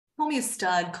Call me a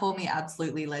stud, call me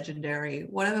absolutely legendary.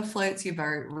 Whatever floats your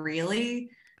boat, really.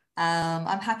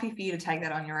 I'm happy for you to take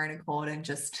that on your own accord and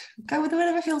just go with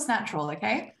whatever feels natural,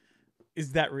 okay?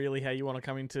 Is that really how you want to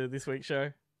come into this week's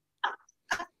show?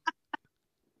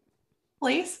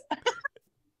 Please.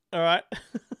 All right.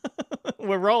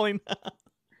 We're rolling.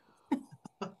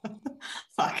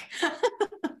 Fuck.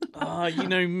 Oh, you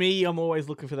know me. I'm always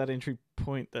looking for that entry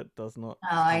point that does not.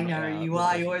 I know you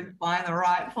are. You always find the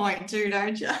right point too,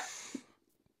 don't you?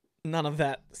 None of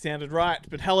that sounded right.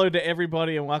 But hello to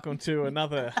everybody and welcome to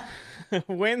another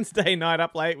Wednesday night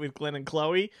up late with Glenn and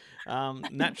Chloe.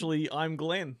 Naturally, I'm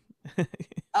Glenn.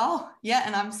 Oh, yeah,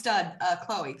 and I'm stud.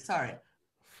 Chloe, sorry.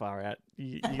 Far out.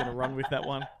 You gonna run with that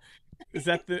one? Is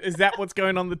that what's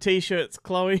going on the t-shirts,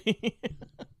 Chloe?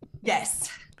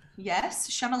 Yes.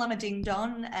 Shamalama ding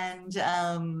dong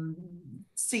and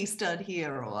C stud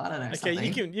here, or I don't know. Okay,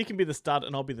 something. you can be the stud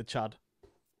and I'll be the chud.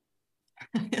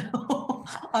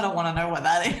 I don't want to know what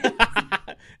that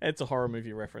is. It's a horror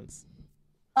movie reference.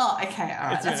 Oh, okay, all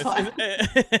right, that's fine.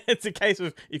 It's a case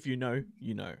of if you know,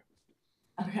 you know.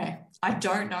 Okay, I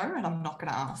don't know, and I'm not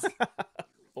going to ask.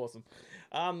 Awesome.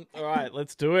 All right,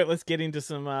 let's do it. Let's get into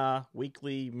some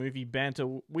weekly movie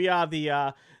banter. We are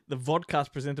the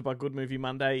vodcast presented by Good Movie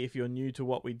Monday. If you're new to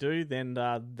what we do, then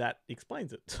that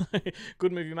explains it.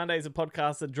 Good Movie Monday is a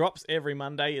podcast that drops every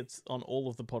Monday. It's on all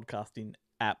of the podcasting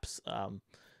apps.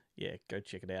 Yeah, go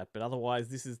check it out. But otherwise,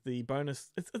 this is the bonus.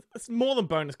 It's more than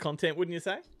bonus content, wouldn't you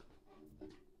say?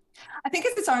 I think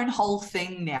it's its own whole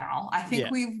thing now. I think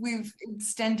we've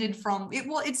extended from it.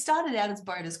 Well, it started out as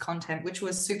bonus content, which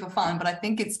was super fun, but I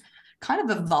think it's kind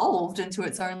of evolved into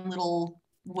its own little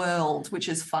world, which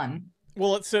is fun.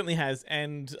 Well, it certainly has,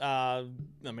 and I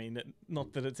mean,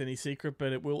 not that it's any secret,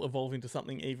 but it will evolve into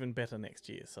something even better next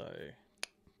year. So,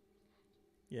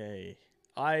 yay!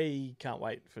 I can't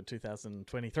wait for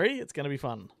 2023. It's going to be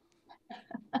fun.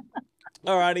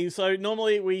 Alrighty, so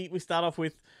normally we start off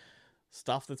with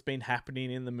stuff that's been happening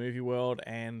in the movie world,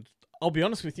 and I'll be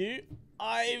honest with you,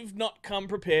 I've not come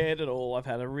prepared at all. I've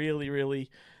had a really, really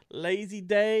lazy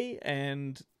day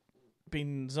and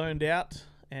been zoned out,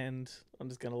 and I'm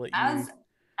just going to let you...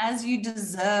 As you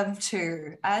deserve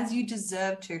to.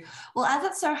 Well, as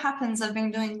it so happens, I've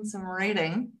been doing some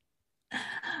reading.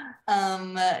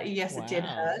 Yes, wow. It did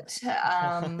hurt.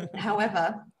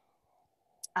 However,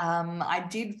 I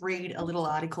did read a little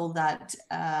article that...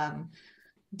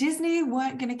 Disney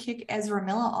weren't going to kick Ezra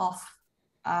Miller off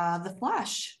The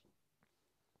Flash.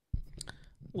 A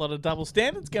lot of double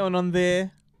standards going on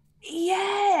there.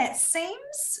 Yeah,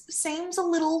 seems a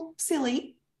little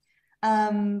silly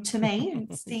to me,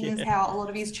 seeing as how a lot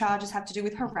of his charges have to do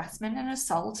with harassment and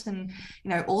assault and, you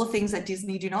know, all the things that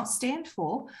Disney do not stand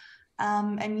for.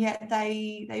 And yet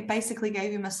they basically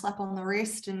gave him a slap on the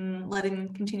wrist and let him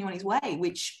continue on his way,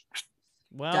 which...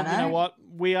 Well, you know what?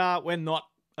 We're not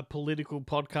a political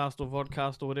podcast or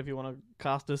vodcast or whatever you want to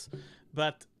cast us,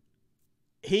 but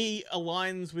he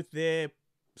aligns with their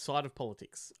side of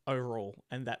politics overall,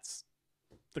 and that's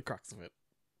the crux of it.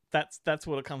 That's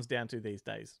what it comes down to these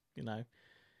days. You know,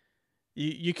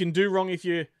 you can do wrong if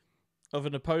you're of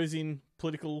an opposing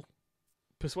political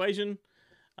persuasion.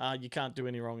 You can't do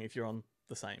any wrong if you're on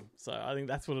the same. So I think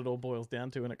that's what it all boils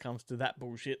down to when it comes to that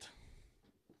bullshit.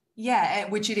 Yeah,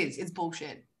 which it is. It's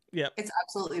bullshit. Yeah, it's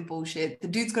absolutely bullshit. The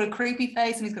dude's got a creepy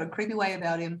face and he's got a creepy way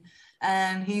about him,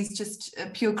 and he's just a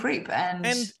pure creep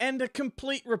and a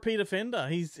complete repeat offender.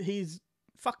 He's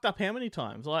fucked up how many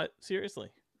times? Like, seriously.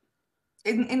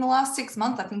 In the last 6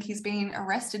 months, I think he's been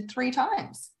arrested 3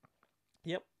 times.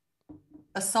 Yep.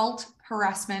 Assault,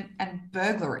 harassment, and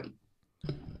burglary.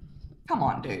 Come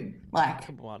on, dude.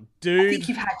 Come on, dude. I think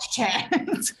you've had your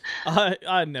chance.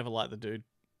 I never liked the dude.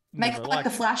 Make like the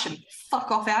Flash and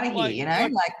fuck off out of here, you know?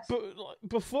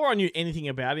 Before I knew anything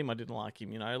about him, I didn't like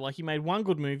him, you know? Like, he made one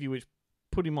good movie which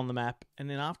put him on the map, and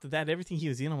then after that, everything he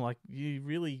was in, I'm like, you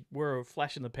really were a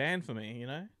flash in the pan for me, you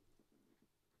know?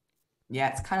 Yeah,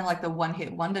 it's kind of like the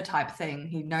one-hit wonder type thing.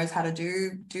 He knows how to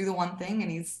do the one thing, and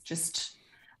he's just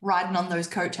riding on those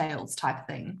coattails type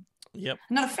thing. Yep.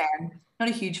 Not a fan. Not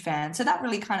a huge fan. So that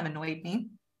really kind of annoyed me.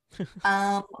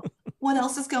 What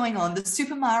else is going on? The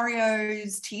Super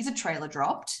Mario's teaser trailer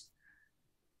dropped,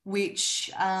 which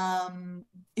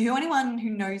anyone who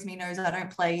knows me knows I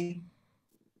don't play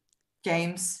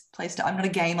games. I'm not a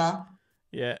gamer.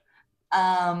 Yeah.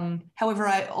 However,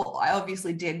 I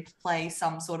obviously did play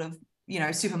some sort of, you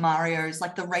know, Super Mario's,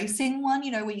 like the racing one, you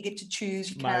know, where you get to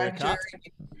choose your character.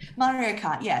 Mario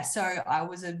Kart, yeah. So I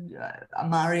was a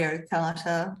Mario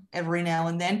Karter every now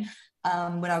and then.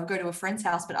 When I would go to a friend's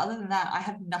house, but other than that, I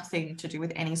have nothing to do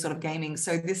with any sort of gaming.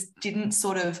 So this didn't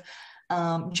sort of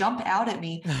jump out at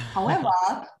me. However,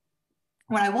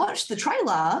 when I watched the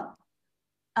trailer,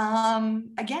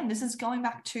 again, this is going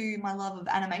back to my love of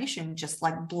animation, just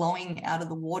like blowing out of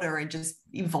the water and just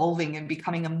evolving and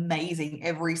becoming amazing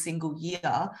every single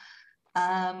year.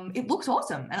 It looks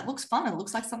awesome and it looks fun. It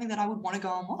looks like something that I would want to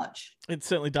go and watch. It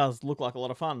certainly does look like a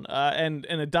lot of fun, and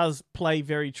it does play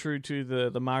very true to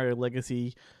the Mario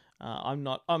legacy. I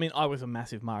was a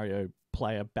massive Mario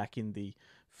player back in the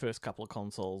first couple of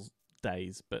consoles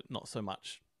days, but not so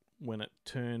much when it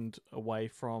turned away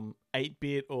from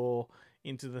 8-bit or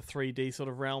into the 3D sort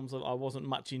of realms. I wasn't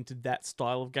much into that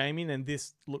style of gaming, and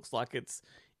this looks like it's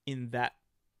in that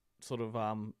sort of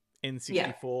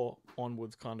N64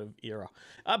 onwards kind of era.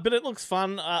 But it looks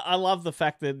fun. I love the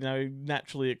fact that,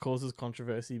 naturally it causes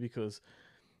controversy because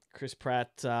Chris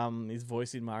Pratt is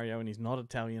voicing Mario and he's not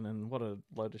Italian, and what a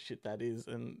load of shit that is.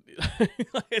 And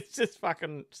it's just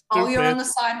fucking stupid. Oh, you're on the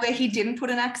side where he didn't put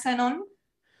an accent on?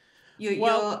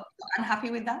 You're unhappy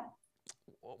with that?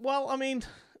 Well, I mean,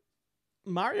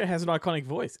 Mario has an iconic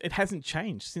voice. It hasn't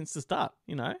changed since the start,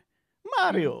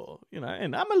 Mario,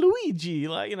 and I'm a Luigi.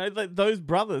 Those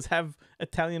brothers have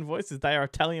Italian voices. They are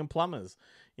Italian plumbers,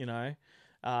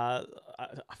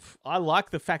 I like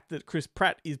the fact that Chris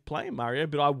Pratt is playing Mario,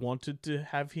 but I wanted to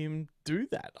have him do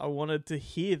that. I wanted to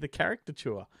hear the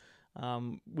caricature.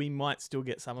 We might still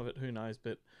get some of it, who knows,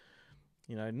 but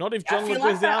not if John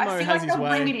Leguizamo has his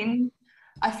way.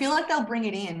 I feel like they'll bring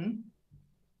it in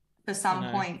for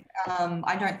some point.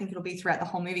 I don't think it'll be throughout the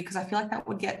whole movie because I feel like that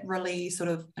would get really sort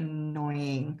of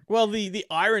annoying. Well, the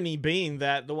irony being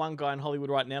that the one guy in Hollywood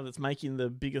right now that's making the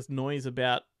biggest noise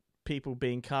about people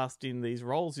being cast in these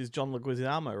roles is John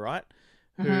Leguizamo, right?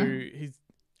 Who he's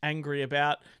angry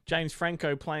about James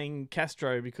Franco playing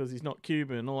Castro because he's not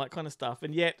Cuban and all that kind of stuff.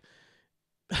 And yet,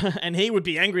 and he would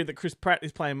be angry that Chris Pratt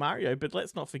is playing Mario, but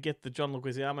let's not forget that John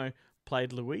Leguizamo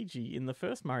played Luigi in the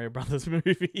first Mario Brothers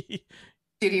movie.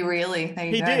 Did he really?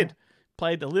 He did.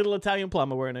 Played a little Italian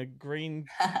plumber wearing a green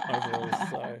overalls.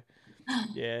 So,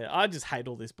 yeah, I just hate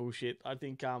all this bullshit. I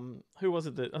think, who was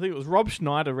it I think it was Rob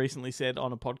Schneider recently said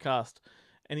on a podcast,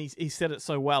 and he said it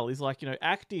so well. He's like,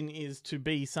 acting is to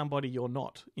be somebody you're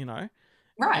not,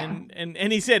 Right.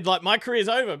 And he said, like, my career's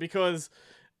over because,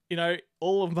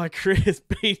 all of my career has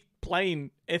been playing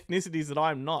ethnicities that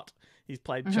I'm not. He's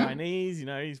played Chinese,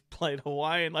 he's played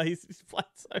Hawaiian, he's played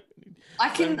so many.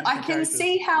 I can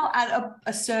see how at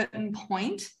a certain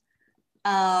point,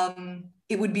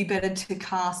 it would be better to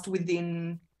cast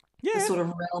within the sort of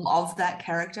realm of that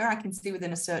character. I can see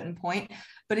within a certain point,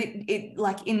 but it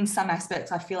like in some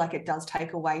aspects, I feel like it does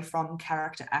take away from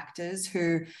character actors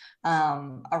who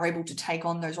are able to take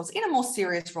on those roles in a more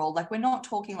serious role. Like we're not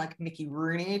talking like Mickey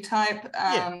Rooney type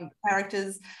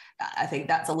characters. I think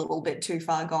that's a little bit too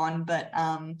far gone, but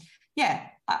I'm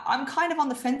kind of on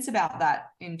the fence about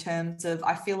that in terms of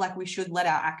I feel like we should let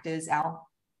our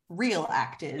real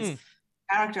actors,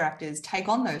 character actors, take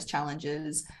on those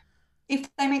challenges if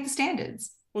they meet the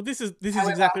standards. Well, this is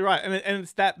exactly right, and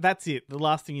it's that's it. The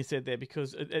last thing you said there,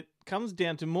 because it comes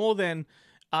down to more than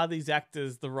are these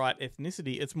actors the right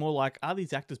ethnicity. It's more like, are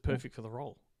these actors perfect for the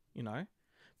role?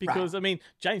 Because, right. I mean,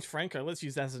 James Franco, let's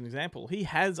use that as an example.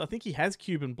 I think he has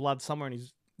Cuban blood somewhere in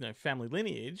his family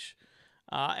lineage,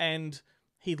 and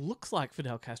he looks like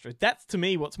Fidel Castro. That's, to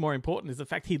me, what's more important is the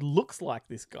fact he looks like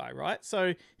this guy, right?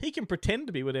 So he can pretend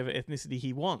to be whatever ethnicity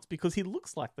he wants because he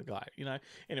looks like the guy,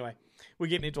 Anyway, we're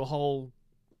getting into a whole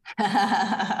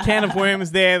can of worms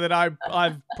there that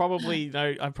I've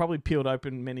probably peeled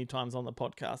open many times on the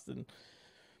podcast, and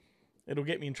it'll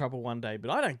get me in trouble one day,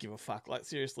 but I don't give a fuck. Like,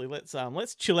 seriously, let's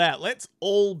chill out. Let's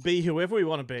all be whoever we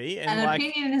want to be. And an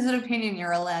opinion is an opinion.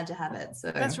 You're allowed to have it.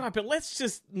 So that's right. But let's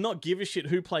just not give a shit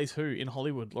who plays who in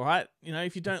Hollywood, all right?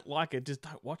 If you don't like it, just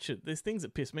don't watch it. There's things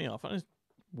that piss me off. I just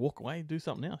walk away, do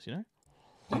something else, Yeah.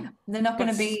 They're not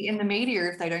going to be in the media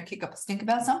if they don't kick up a stink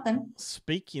about something.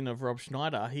 Speaking of Rob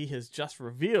Schneider, he has just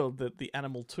revealed that the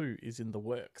Animal 2 is in the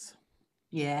works.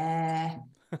 Yeah.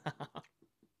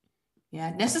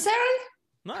 Yeah, necessary?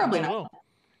 No, probably not not. At all.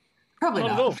 Probably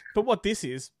not. At all. But what this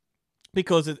is,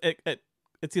 because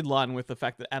it's in line with the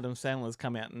fact that Adam Sandler's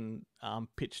come out and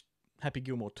pitched Happy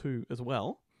Gilmore 2 as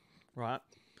well, right?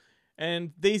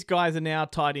 And these guys are now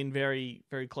tied in very,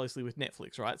 very closely with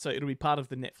Netflix, right? So it'll be part of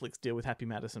the Netflix deal with Happy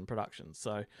Madison Productions.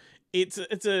 So it's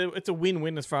a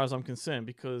win-win as far as I'm concerned,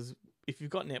 because if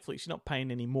you've got Netflix, you're not paying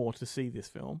any more to see this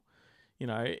film.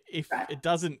 If it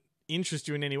doesn't interest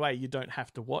you in any way, you don't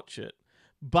have to watch it.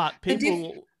 But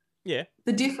people,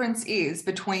 the difference is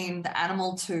between the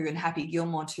Animal 2 and Happy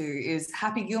Gilmore 2 is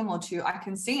Happy Gilmore 2, I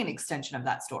can see an extension of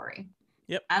that story.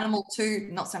 Yep. Animal 2,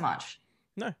 not so much.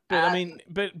 No, but I mean,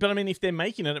 but I mean, if they're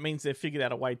making it, it means they've figured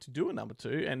out a way to do a number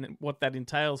 2, and what that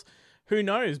entails, who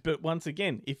knows? But once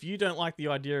again, if you don't like the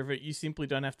idea of it, you simply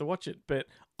don't have to watch it. But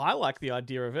I like the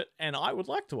idea of it, and I would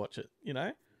like to watch it. You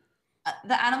know,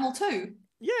 the Animal 2.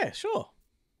 Yeah, sure.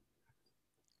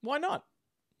 Why not?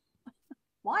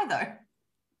 Why though?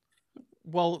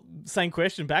 Well, same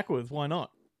question backwards. Why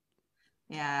not?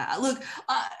 Yeah, look,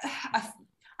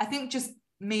 I think just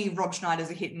me, Rob Schneider's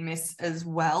a hit and miss as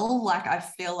well. Like, I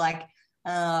feel like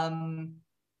him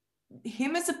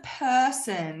as a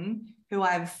person who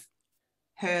I've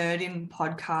heard in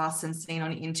podcasts and seen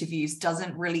on interviews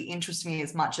doesn't really interest me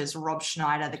as much as Rob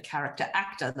Schneider, the character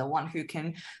actor, the one who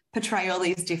can portray all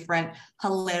these different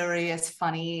hilarious,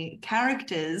 funny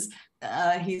characters.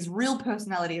 His real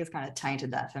personality has kind of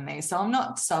tainted that for me, so I'm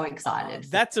not so excited.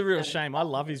 That's a real shame. I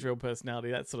love his real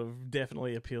personality. That sort of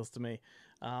definitely appeals to me.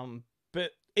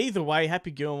 But either way,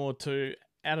 Happy Gilmore 2,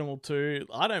 Animal 2,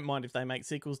 I don't mind if they make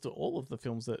sequels to all of the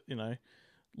films that, you know,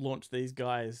 launch these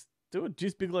guys. Do a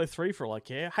Deuce Bigalow 3 for all I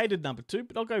care. Hated number 2,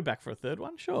 but I'll go back for a third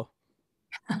one, sure.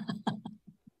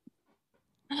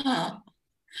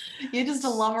 You're just a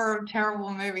lover of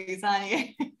terrible movies, aren't you?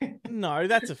 No,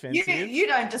 that's offensive. You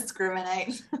don't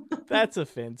discriminate. That's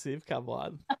offensive. Come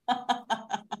on.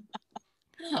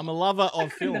 I'm a lover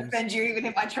of films. I couldn't offend you even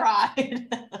if I tried.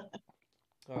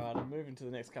 All right, I'm moving to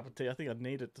the next cup of tea. I think I'd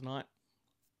need it tonight.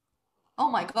 Oh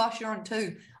my gosh, you're on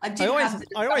 2. I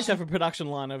always have a production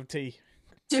line of tea.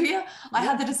 Do you? I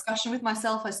had the discussion with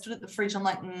myself. I stood at the fridge. I'm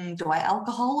like, do I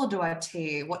alcohol or do I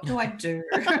tea? What do I do?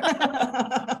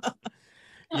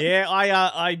 Yeah,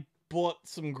 I bought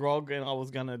some grog and I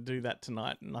was going to do that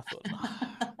tonight. And I thought,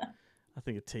 I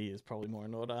think a tea is probably more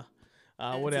in order.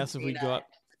 What else have we got?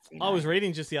 I was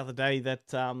reading just the other day that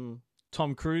Tom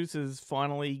Cruise has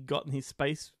finally gotten his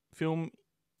space film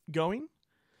going.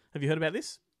 Have you heard about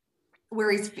this? Where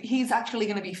he's actually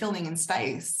going to be filming in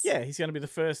space. Yeah, he's going to be the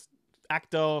first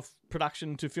actor of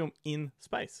production to film in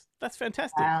space. That's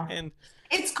fantastic. Wow. And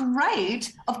it's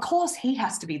great. Of course, he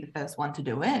has to be the first one to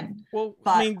do it. Well,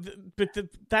 I mean,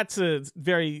 that's a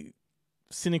very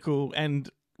cynical and,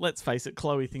 let's face it,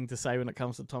 Chloe thing to say when it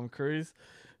comes to Tom Cruise,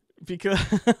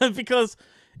 because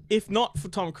if not for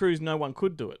Tom Cruise, no one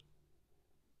could do it.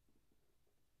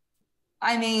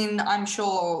 I mean, I'm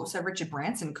sure Sir Richard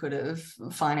Branson could have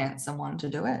financed someone to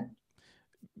do it.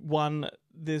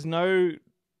 There's no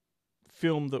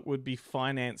film that would be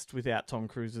financed without Tom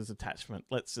Cruise's attachment.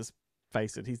 Let's just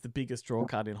face it. He's the biggest draw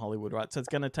card in Hollywood, right? So it's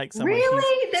going to take someone...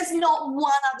 Really? There's not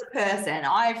one other person.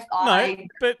 No,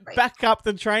 but back up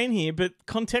the train here, but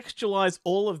contextualize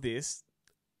all of this.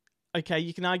 Okay,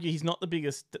 you can argue he's not the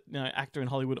biggest actor in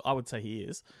Hollywood. I would say he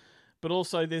is. But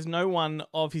also, there's no one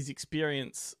of his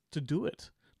experience to do it.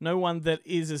 No one that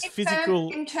is as physical...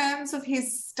 In terms of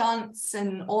his stunts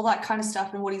and all that kind of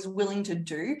stuff and what he's willing to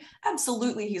do,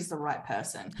 absolutely he's the right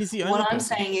person. He's the only person. What I'm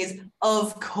saying is,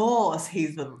 of course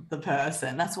he's the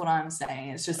person. That's what I'm saying.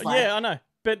 It's just like... Yeah, I know.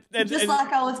 But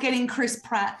like I was getting Chris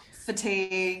Pratt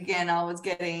fatigue and I was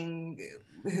getting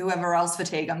whoever else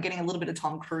fatigue. I'm getting a little bit of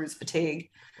Tom Cruise fatigue.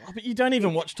 Oh, but you don't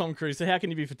even watch Tom Cruise, so how can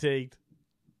you be fatigued?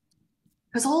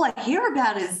 Because all I hear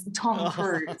about is Tom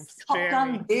Cruise. Top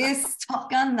Gun this,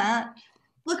 Top Gun that.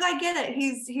 Look, I get it.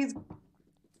 He's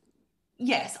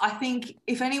yes, I think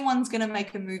if anyone's going to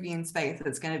make a movie in space,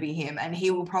 it's going to be him, and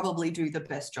he will probably do the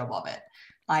best job of it.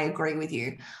 I agree with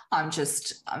you. I'm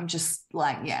just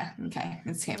like, yeah, okay,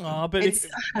 it's him. Oh, but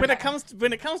when it comes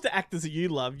to actors that you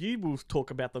love, you will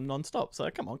talk about them nonstop. So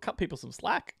come on, cut people some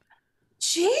slack.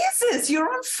 Jesus,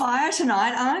 you're on fire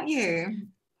tonight, aren't you?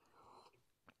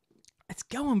 It's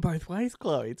going both ways,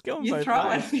 Chloe. It's going both ways. You're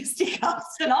throwing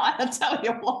fisticuffs tonight, I tell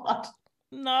you what.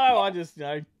 No, I just,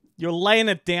 you're laying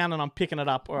it down and I'm picking it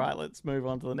up. All right, let's move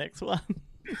on to the next one.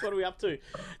 What are we up to?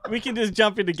 We can just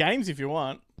jump into games if you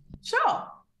want. Sure.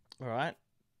 All right.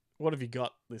 What have you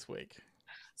got this week?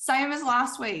 Same as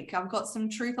last week. I've got some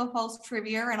truth or false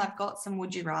trivia and I've got some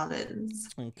would you rathers.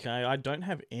 Okay, I don't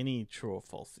have any true or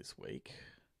false this week.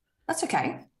 That's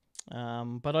okay.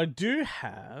 But I do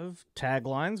have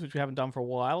taglines, which we haven't done for a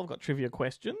while. I've got trivia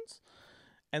questions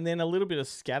and then a little bit of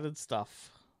scattered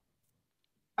stuff.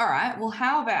 All right. Well,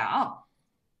 how about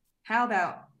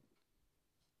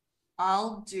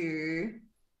I'll do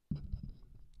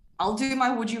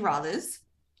my would you rathers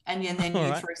and then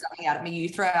you throw something out at me. You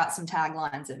throw out some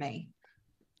taglines at me.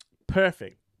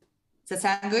 Perfect. Does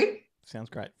that sound good? Sounds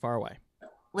great. Far away.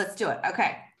 Let's do it.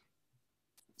 Okay.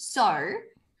 So,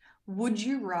 would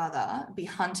you rather be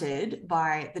hunted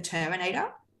by the Terminator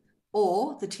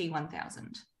or the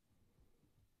T-1000?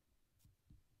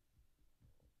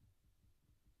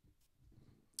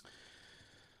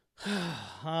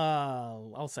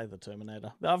 I'll say the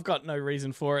Terminator. I've got no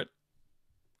reason for it.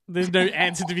 There's no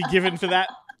answer to be given for that.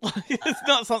 It's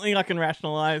not something I can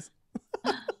rationalize.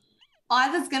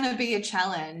 Either's going to be a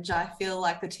challenge. I feel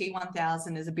like the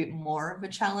T-1000 is a bit more of a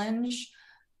challenge.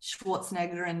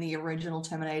 Schwarzenegger and the original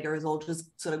Terminator is all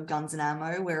just sort of guns and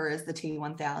ammo, whereas the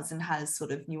T-1000 has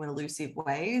sort of new and elusive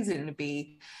ways. It'd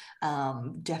be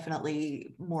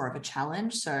definitely more of a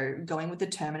challenge. So going with the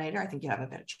Terminator, I think you have a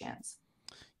better chance.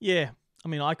 Yeah. I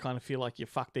mean, I kind of feel like you're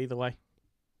fucked either way.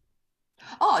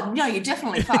 Oh, no, you're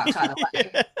definitely fucked either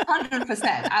way. 100%.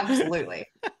 Absolutely.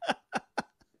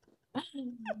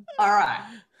 All right.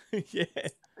 Yeah.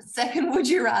 Second, would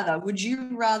you rather? Would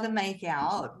you rather make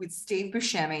out with Steve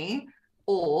Buscemi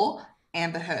or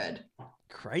Amber Heard?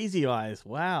 Crazy Eyes.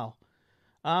 Wow.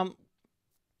 Well,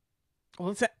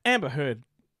 it's Amber Heard,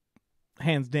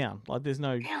 hands down. Like, there's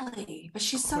no Really, but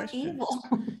she's question. so evil.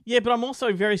 Yeah, but I'm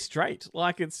also very straight.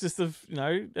 Like, it's just of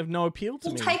no appeal to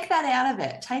me. Take that out of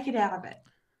it. Take it out of it.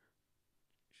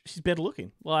 She's better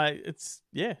looking. Like,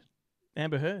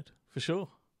 Amber Heard for sure.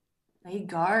 There you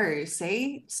go.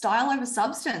 See, style over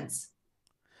substance.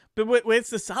 But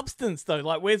where's the substance though?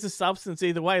 Like, where's the substance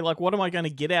either way? Like, what am I going to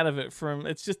get out of it from?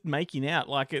 It's just making out.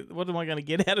 Like, what am I going to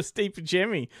get out of Steve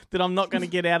Buscemi that I'm not going to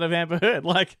get out of Amber Heard?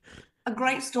 Like, a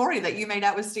great story that you made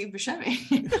out with Steve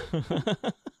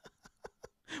Buscemi.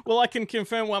 Well, I can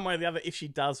confirm one way or the other if she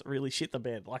does really shit the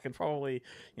bed. I can probably,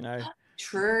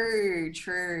 True.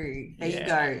 There you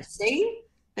go. See?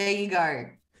 There you go.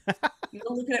 You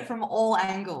gotta look at it from all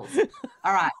angles.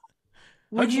 All right.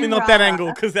 Hopefully not that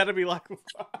angle, because that'd be like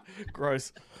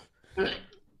gross.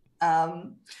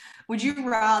 Would you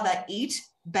rather eat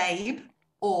Babe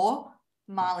or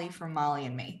Marley from Marley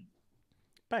and Me?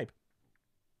 Babe.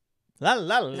 La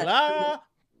la la.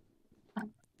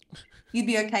 You'd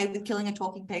be okay with killing a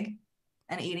talking pig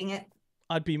and eating it?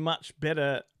 I'd be much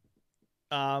better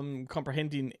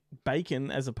comprehending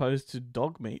bacon as opposed to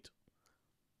dog meat.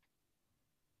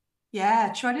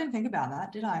 Yeah, true. I didn't think about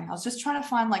that, did I? I was just trying to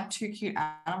find like two cute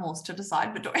animals to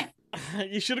decide between.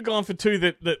 You should have gone for two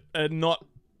that are not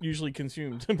usually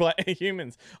consumed by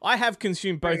humans. I have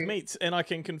consumed both meats, and I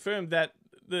can confirm that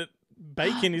the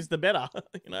bacon is the better.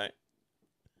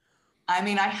 I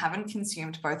mean, I haven't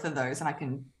consumed both of those, and I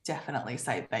can definitely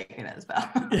say bacon as well.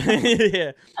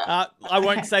 Yeah, I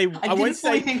won't say. I won't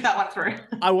say. Think that one through.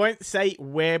 I won't say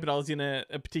where, but I was in a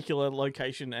particular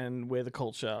location, and where the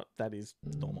culture that is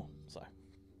normal. So,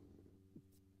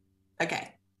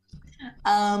 okay.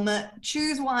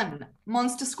 Choose one: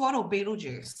 Monster Squad or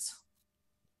Beetlejuice.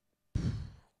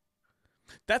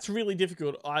 That's really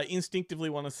difficult. I instinctively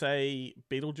want to say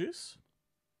Beetlejuice.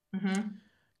 Mm-hmm.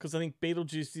 Because I think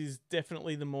Beetlejuice is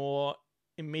definitely the more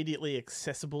immediately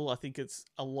accessible. I think it's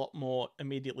a lot more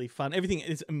immediately fun. Everything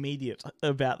is immediate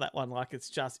about that one. Like,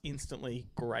 it's just instantly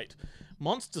great.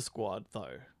 Monster Squad,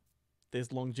 though,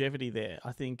 there's longevity there.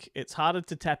 I think it's harder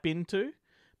to tap into,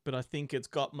 but I think it's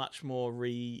got much more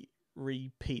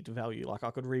repeat value. Like, I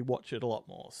could rewatch it a lot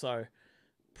more. So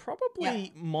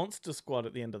probably Monster Squad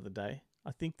at the end of the day.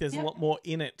 I think there's a lot more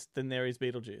in it than there is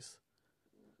Beetlejuice.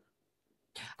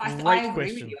 I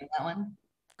agree with you on that one.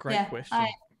 Great question.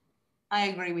 I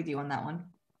agree with you on that one.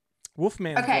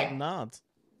 Wolfman's got nards.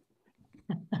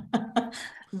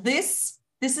 This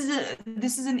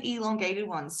is an elongated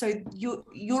one. So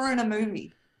you're in a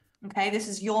movie. Okay, this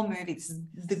is your movie. This is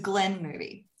the Glenn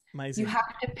movie. Amazing. You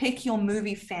have to pick your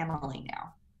movie family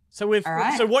now. So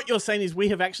So what you're saying is we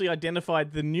have actually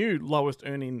identified the new lowest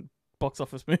earning box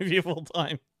office movie of all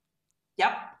time.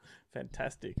 Yep.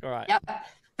 Fantastic. All right. Yep.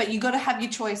 But you got to have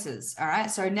your choices. All right.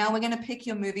 So now we're going to pick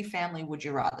your movie family would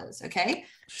you rathers. Okay.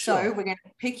 Sure. So we're going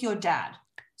to pick your dad.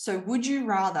 So would you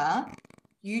rather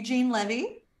Eugene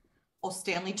Levy or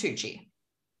Stanley Tucci?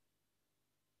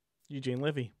 Eugene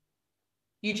Levy.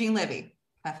 Eugene Levy.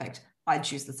 Perfect. I'd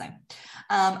choose the same.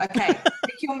 Okay.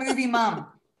 Pick your movie mum.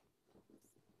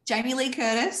 Jamie Lee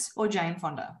Curtis or Jane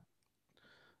Fonda?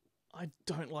 I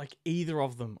don't like either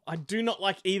of them. I do not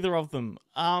like either of them.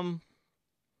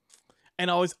 And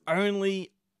I was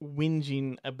only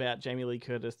whinging about Jamie Lee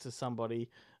Curtis to somebody,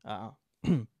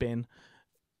 Ben,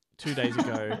 2 days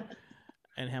ago,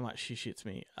 and how much she shits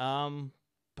me.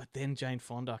 But then Jane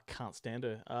Fonda, can't stand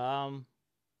her.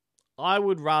 I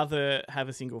would rather have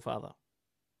a single father.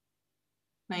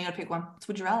 No, you got to pick one. So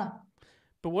would you rather?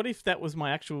 But what if that was my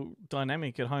actual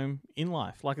dynamic at home in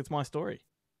life? Like, it's my story.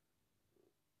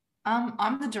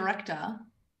 I'm the director.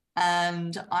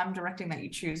 And I'm directing that you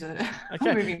choose a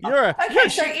movie. You're a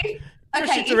shit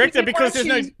director because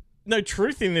there's no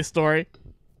truth in this story.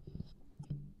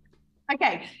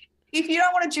 Okay. If you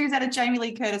don't want to choose out of Jamie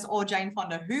Lee Curtis or Jane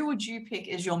Fonda, who would you pick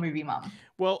as your movie mum?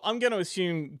 Well, I'm going to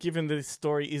assume, given that this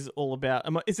story is all about...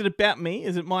 Is it about me?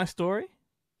 Is it my story?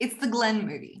 It's the Glenn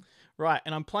movie. Right,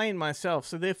 and I'm playing myself,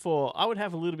 so therefore I would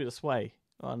have a little bit of sway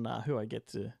on who I get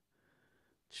to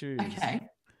choose.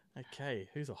 Okay,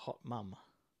 who's a hot mum?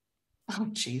 Oh,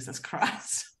 Jesus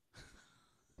Christ.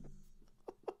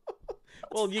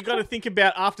 Well, you got to think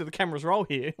about after the cameras roll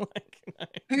here.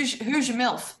 Who's your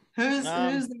MILF? Who's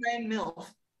the main MILF?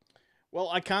 Well,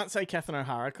 I can't say Catherine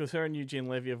O'Hara because her and Eugene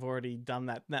Levy have already done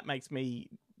that. That makes me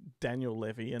Daniel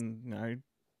Levy, and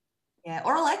Yeah,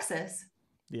 or Alexis.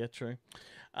 Yeah, true.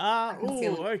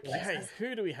 Okay.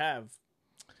 Who do we have?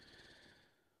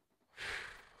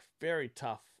 Very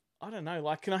tough. I don't know.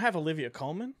 Like, can I have Olivia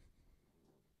Colman?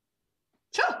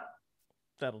 Sure.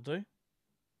 That'll do.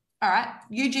 All right.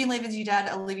 Eugene Levy's your dad.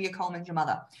 Olivia Colman's your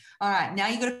mother. All right. Now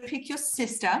you got to pick your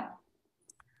sister.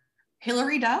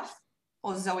 Hilary Duff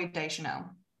or Zooey Deschanel?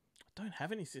 I don't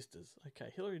have any sisters.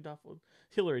 Okay, Hilary Duff or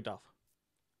Hilary Duff.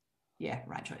 Yeah,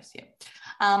 right choice. Yeah.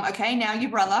 Okay. Now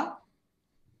your brother.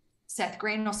 Seth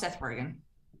Green or Seth Rogen?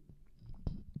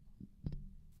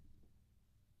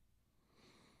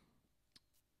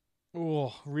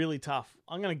 Oh, really tough.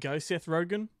 I'm going to go Seth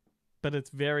Rogen, but it's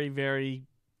very, very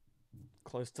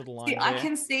close to the line. See, I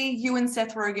can see you and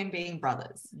Seth Rogen being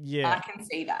brothers. Yeah. I can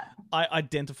see that. I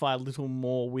identify a little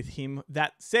more with him.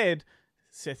 That said,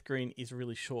 Seth Green is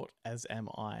really short, as am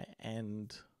I.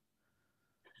 And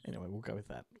anyway, we'll go with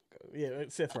that. Yeah,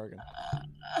 it's Seth Rogen.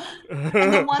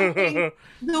 And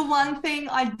the one thing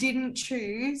I didn't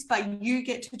choose, but you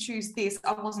get to choose this.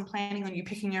 I wasn't planning on you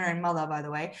picking your own mother, by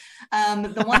the way.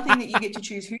 The one thing that you get to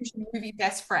choose, who's your movie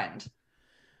best friend?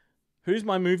 Who's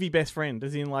my movie best friend?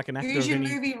 As in like an actor? Who's your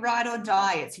movie ride or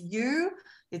die? It's you.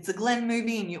 It's a Glenn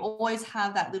movie, and you always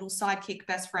have that little sidekick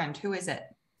best friend. Who is it?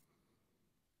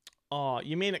 Oh,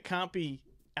 you mean it can't be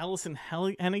Alison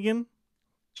Hannigan?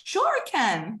 Sure it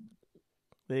can.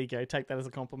 There you go. Take that as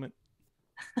a compliment.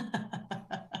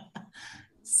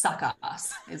 Suck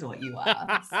ass is what you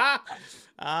are.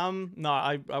 No,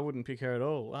 I wouldn't pick her at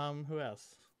all. Who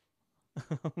else?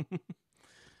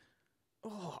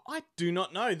 Oh, I do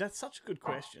not know. That's such a good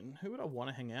question. Who would I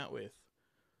want to hang out with?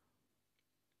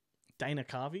 Dana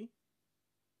Carvey?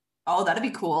 Oh, that'd be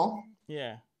cool.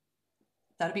 Yeah.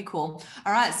 That'd be cool.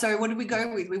 All right. So what did we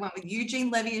go with? We went with Eugene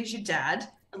Levy as your dad,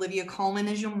 Olivia Colman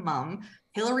as your mum,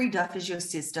 Hilary Duff as your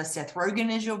sister, Seth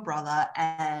Rogen as your brother,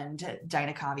 and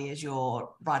Dana Carvey as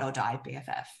your ride or die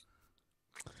BFF.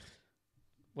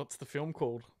 What's the film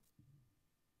called?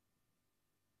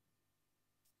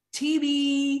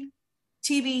 TBA.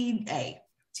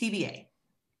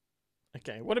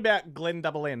 Okay. What about Glenn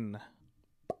Double N?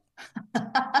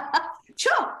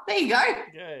 Sure. There you go.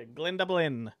 Yeah, Glenn Double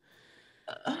N.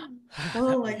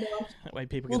 Oh my gosh. That way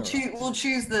people we'll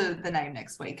choose the name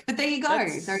next week. But there you go.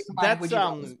 Look,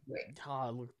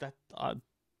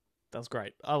 that's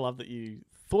great. I love that you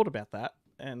thought about that,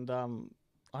 and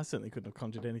I certainly couldn't have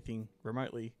conjured anything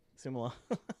remotely similar.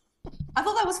 I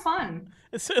thought that was fun.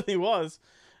 It certainly was.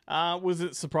 Was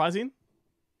it surprising?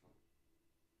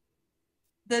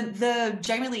 The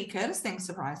Jamie Lee Curtis thing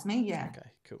surprised me. Yeah. Okay.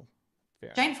 Cool.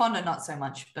 Fair Jane Fonda not so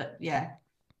much, but yeah.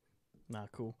 Nah,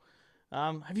 cool.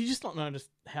 Have you just not noticed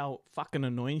how fucking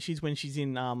annoying she's when she's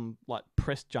in like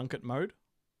press junket mode?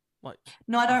 Like,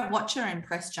 no, I don't watch her in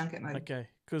press junket mode. Okay,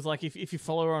 because like if you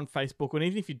follow her on Facebook, and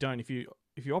even if you don't, if you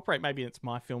operate, maybe it's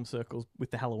my film circles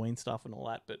with the Halloween stuff and all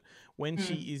that. But when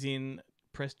she is in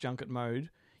press junket mode,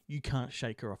 you can't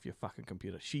shake her off your fucking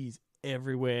computer. She's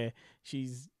everywhere.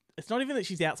 It's not even that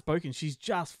she's outspoken. She's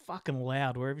just fucking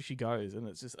loud wherever she goes, and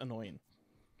it's just annoying.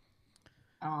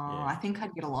 Oh, yeah. I think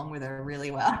I'd get along with her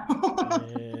really well.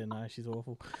 Yeah, no, she's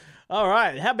awful. All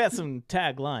right, how about some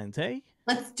taglines, hey?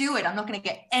 Let's do it. I'm not going to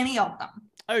get any of them.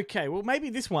 Okay, well,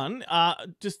 maybe this one,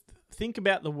 just think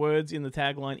about the words in the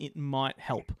tagline. It might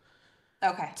help.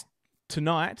 Okay.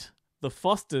 Tonight, the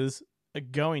Fosters are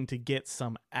going to get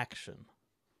some action.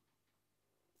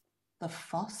 The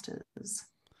Fosters?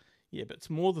 Yeah, but it's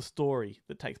more the story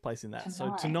that takes place in that.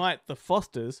 So tonight, the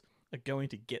Fosters are going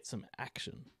to get some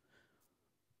action.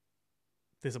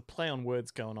 There's a play on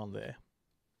words going on there.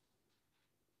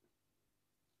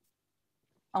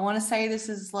 I want to say this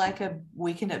is like a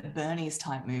Weekend at Bernie's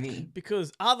type movie.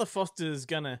 Because are the Fosters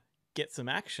going to get some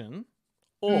action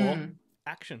or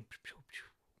action?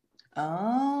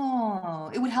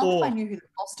 Oh, it would help if I knew who the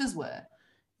Fosters were.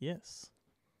 Yes.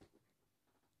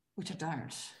 Which I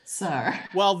don't. So.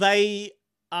 Well, they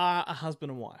are a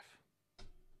husband and wife.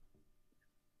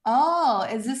 Oh,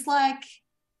 is this like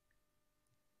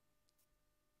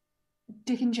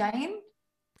Dick and Jane?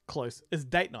 Close. It's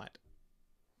date night.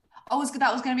 That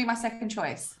was going to be my second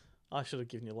choice. I should have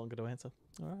given you longer to answer.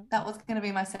 All right. That was going to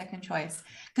be my second choice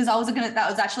because that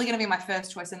was actually going to be my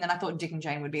first choice, and then I thought Dick and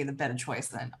Jane would be the better choice.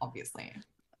 Then obviously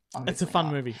It's a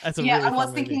fun movie. It's a yeah, really I was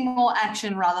fun thinking movie. more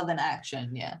action rather than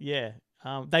action. Yeah. Yeah.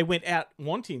 They went out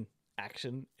wanting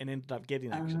action and ended up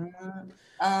getting action.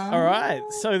 All All right.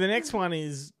 So the next one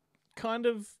is kind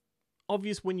of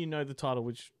obvious when you know the title,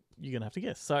 which you're going to have to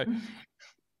guess. So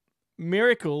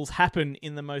miracles happen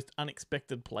in the most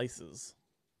unexpected places.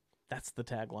 That's the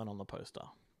tagline on the poster.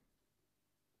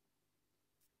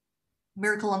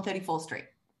 Miracle on 34th Street.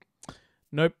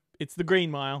 Nope. It's The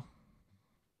Green Mile.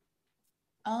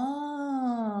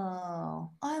 Oh,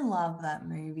 I love that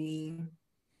movie.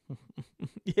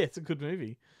 Yeah, it's a good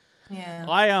movie. Yeah.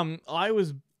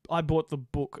 I bought the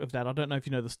book of that. I don't know if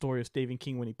you know the story of Stephen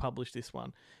King when he published this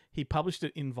one. He published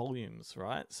it in volumes,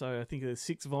 right? So I think there's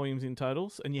 6 volumes in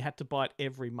total, and you had to buy it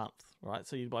every month, right?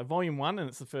 So you buy volume 1, and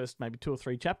it's the first maybe 2 or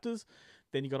 3 chapters.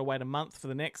 Then you got to wait a month for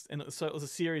the next, and so it was a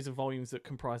series of volumes that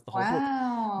comprised the whole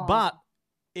book. But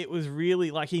it was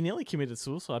really like he nearly committed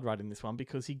suicide writing this one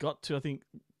because he got to, I think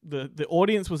the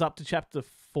audience was up to chapter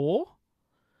 4,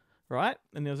 right?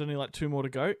 And there was only like 2 more to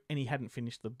go, and he hadn't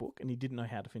finished the book, and he didn't know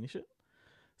how to finish it.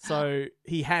 So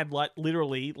he had like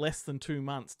literally less than 2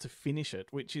 months to finish it,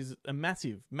 which is a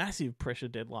massive, massive pressure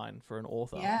deadline for an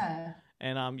author. Yeah.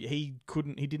 And he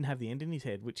didn't have the end in his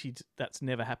head, which that's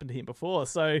never happened to him before.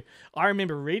 So I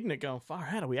remember reading it going, far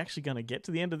out, are we actually going to get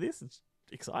to the end of this? It's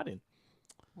exciting.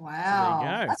 Wow. So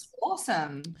there you go. That's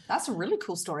awesome. That's a really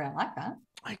cool story. I like that.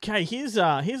 Okay, here's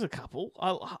a couple.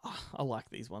 I like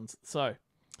these ones. So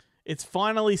it's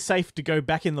finally safe to go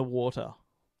back in the water.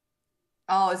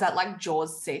 Oh, is that like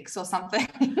Jaws 6 or something?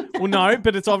 Well, no,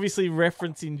 but it's obviously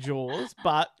referencing Jaws.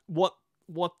 But what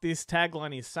this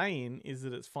tagline is saying is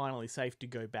that it's finally safe to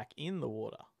go back in the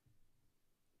water.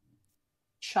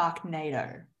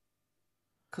 Sharknado.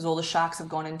 Because all the sharks have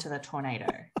gone into the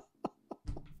tornado.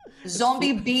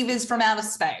 Zombie beavers from outer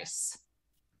space.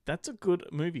 That's a good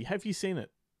movie. Have you seen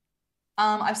it?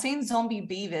 I've seen Zombie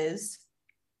Beavers.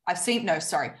 I've seen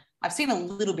a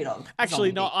little bit of.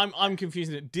 Actually, no, I'm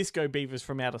confusing it. Disco Beavers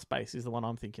from Outer Space is the one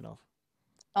I'm thinking of.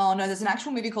 Oh no, there's an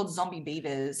actual movie called Zombie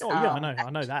Beavers. Oh yeah, I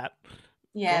know that.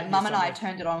 Yeah, Mum and I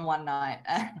turned it on one night.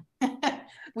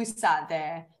 We sat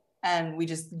there and we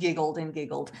just giggled and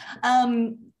giggled.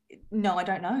 No, I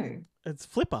don't know. It's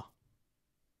Flipper.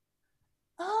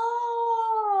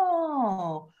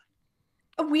 Oh,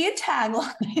 a weird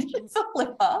tagline. It's a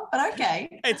Flipper, but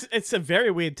okay. It's a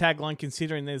very weird tagline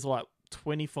considering there's like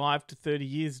 25 to 30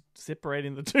 years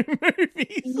separating the 2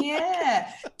 movies. Yeah.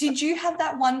 Did you have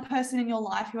that one person in your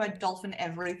life who had dolphin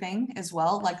everything as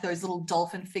well? Like those little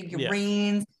dolphin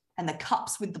figurines and the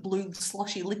cups with the blue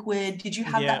sloshy liquid. Did you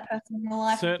have that person in your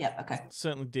life? Yep, okay.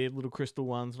 Certainly did. Little crystal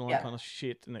ones and all that kind of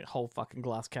shit, and a whole fucking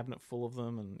glass cabinet full of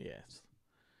them, and yes.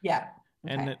 Yeah.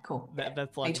 Okay, and cool.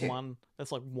 That's like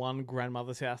one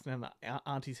grandmother's house, and then the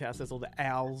auntie's house has all the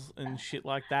owls and shit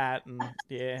like that, and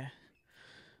yeah.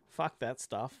 Fuck that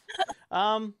stuff.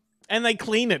 And they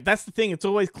clean it. That's the thing. It's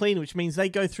always clean, which means they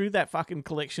go through that fucking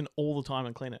collection all the time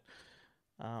and clean it.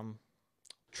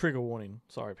 Trigger warning.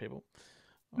 Sorry, people.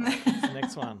 All right, the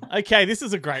next one. Okay, this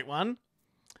is a great one.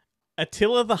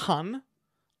 Attila the Hun,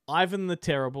 Ivan the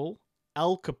Terrible,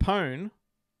 Al Capone.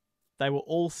 They were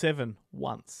all 7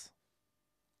 once.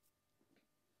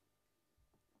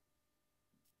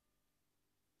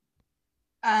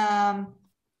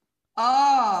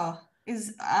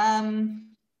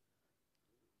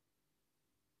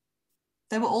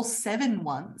 They were all 7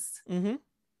 once. Mm-hmm.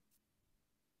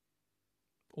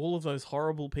 All of those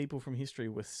horrible people from history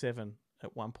were 7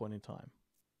 at one point in time.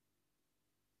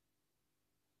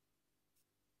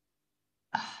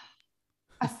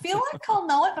 I feel like I'll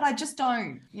know it, but I just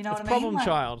don't. You know what I mean?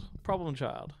 Problem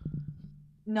child.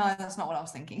 No, that's not what I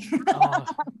was thinking. Oh,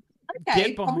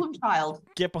 okay, Problem Child.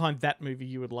 Get behind that movie.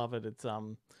 You would love it. It's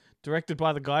directed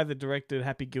by the guy that directed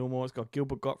Happy Gilmore. It's got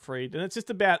Gilbert Gottfried, and it's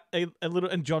just about a little.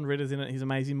 And John Ritter's in it. He's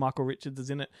amazing. Michael Richards is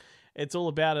in it. It's all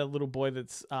about a little boy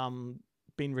that's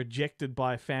been rejected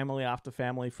by family after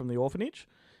family from the orphanage,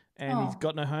 and he's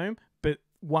got no home. But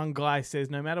one guy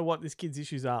says, no matter what this kid's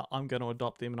issues are, I'm going to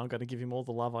adopt him, and I'm going to give him all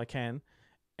the love I can.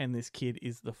 And this kid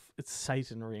is it's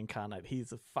Satan reincarnate.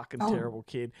 He's a fucking terrible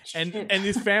kid. And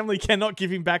this family cannot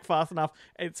give him back fast enough.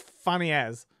 It's funny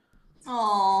as.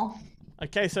 Oh.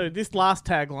 Okay, so this last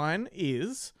tagline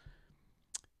is,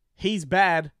 he's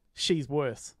bad, she's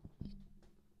worse.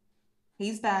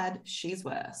 He's bad, she's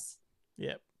worse.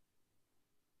 Yep.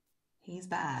 He's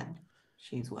bad,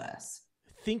 she's worse.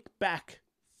 Think back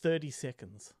 30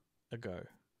 seconds ago.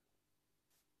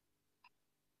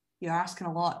 You're asking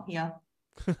a lot here.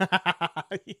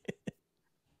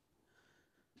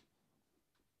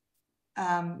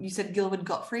 You said Gilbert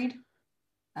Gottfried.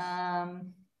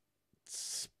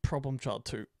 It's Problem Child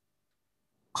 2.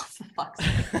 Oh, for fuck's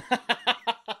sake.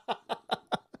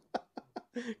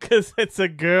 Because it's a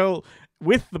girl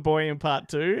with the boy in part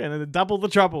 2 and then double the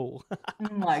trouble.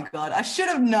 Oh my God. I should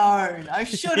have known. I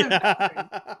should have known.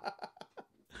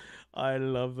 I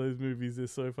love those movies. They're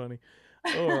so funny.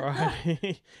 All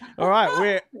right. All right.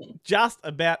 We're just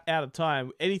about out of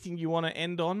time. Anything you want to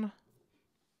end on?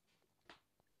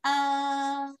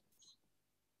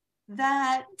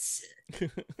 That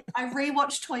I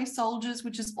rewatched Toy Soldiers,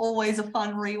 which is always a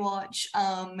fun rewatch.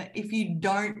 If you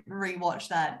don't rewatch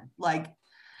that like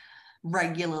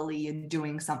regularly, you're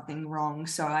doing something wrong.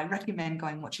 So I recommend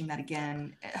watching that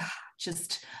again.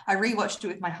 I rewatched it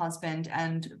with my husband,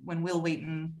 and when Will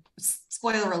Wheaton,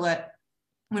 spoiler alert,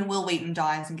 when Will Wheaton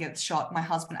dies and gets shot, my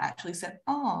husband actually said,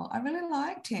 "Oh, I really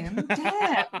liked him."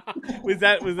 Damn. Was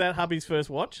that hubby's first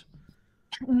watch?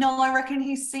 No, I reckon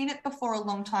he's seen it before a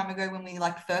long time ago when we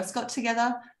first got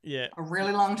together. Yeah. A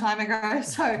really long time ago.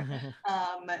 So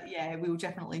yeah, we were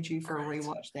definitely due for a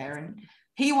rewatch there. And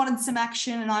he wanted some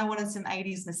action and I wanted some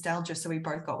 80s nostalgia. So we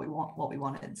both got what we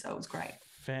wanted. So it was great.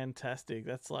 Fantastic.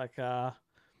 That's like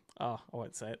I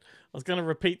won't say it. I was going to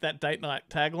repeat that date night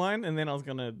tagline, and then I was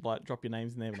going to drop your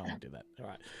names in there, but I won't do that. All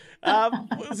right.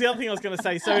 What was the other thing I was going to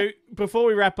say? So before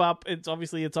we wrap up, it's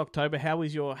October. How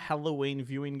is your Halloween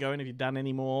viewing going? Have you done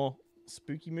any more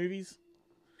spooky movies?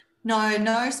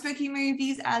 No spooky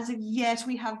movies as of yet.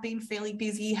 We have been fairly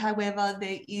busy. However,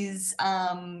 there is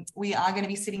we are going to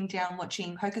be sitting down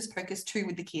watching Hocus Pocus 2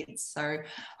 with the kids. So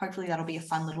hopefully that'll be a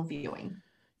fun little viewing.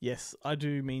 Yes, I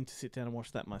do mean to sit down and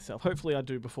watch that myself. Hopefully I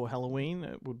do before Halloween.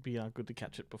 It would be good to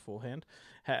catch it beforehand.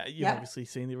 You've obviously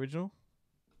seen the original?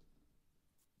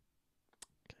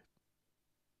 Okay.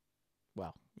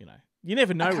 Well, you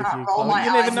never know with you, Chloe.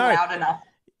 You never know. Loud enough.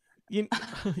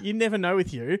 You never know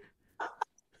with you.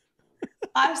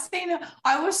 I've seen it.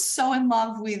 I was so in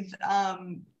love with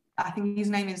I think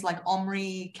his name is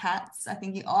Omri Katz. I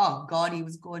think oh God, he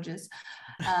was gorgeous.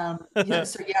 I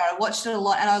watched it a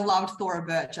lot and I loved Thora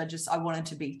Birch. I wanted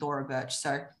to be Thora Birch,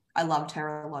 so I loved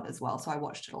her a lot as well. So I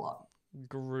watched it a lot.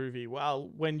 Groovy. Well,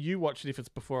 when you watch it, if it's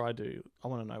before I do, I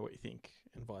want to know what you think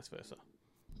and vice versa.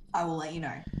 I will let you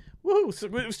know. Woo! So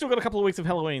we've still got a couple of weeks of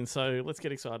Halloween, so let's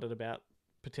get excited about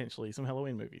potentially some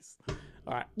Halloween movies.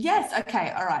 All right. Yes.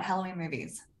 Okay. All right. Halloween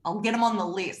movies. I'll get them on the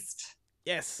list.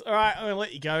 Yes. All right. I'm gonna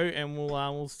let you go, and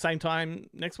we'll same time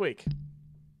next week.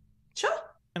 Sure.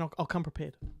 And I'll come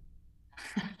prepared.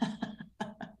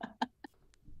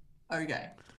 Okay.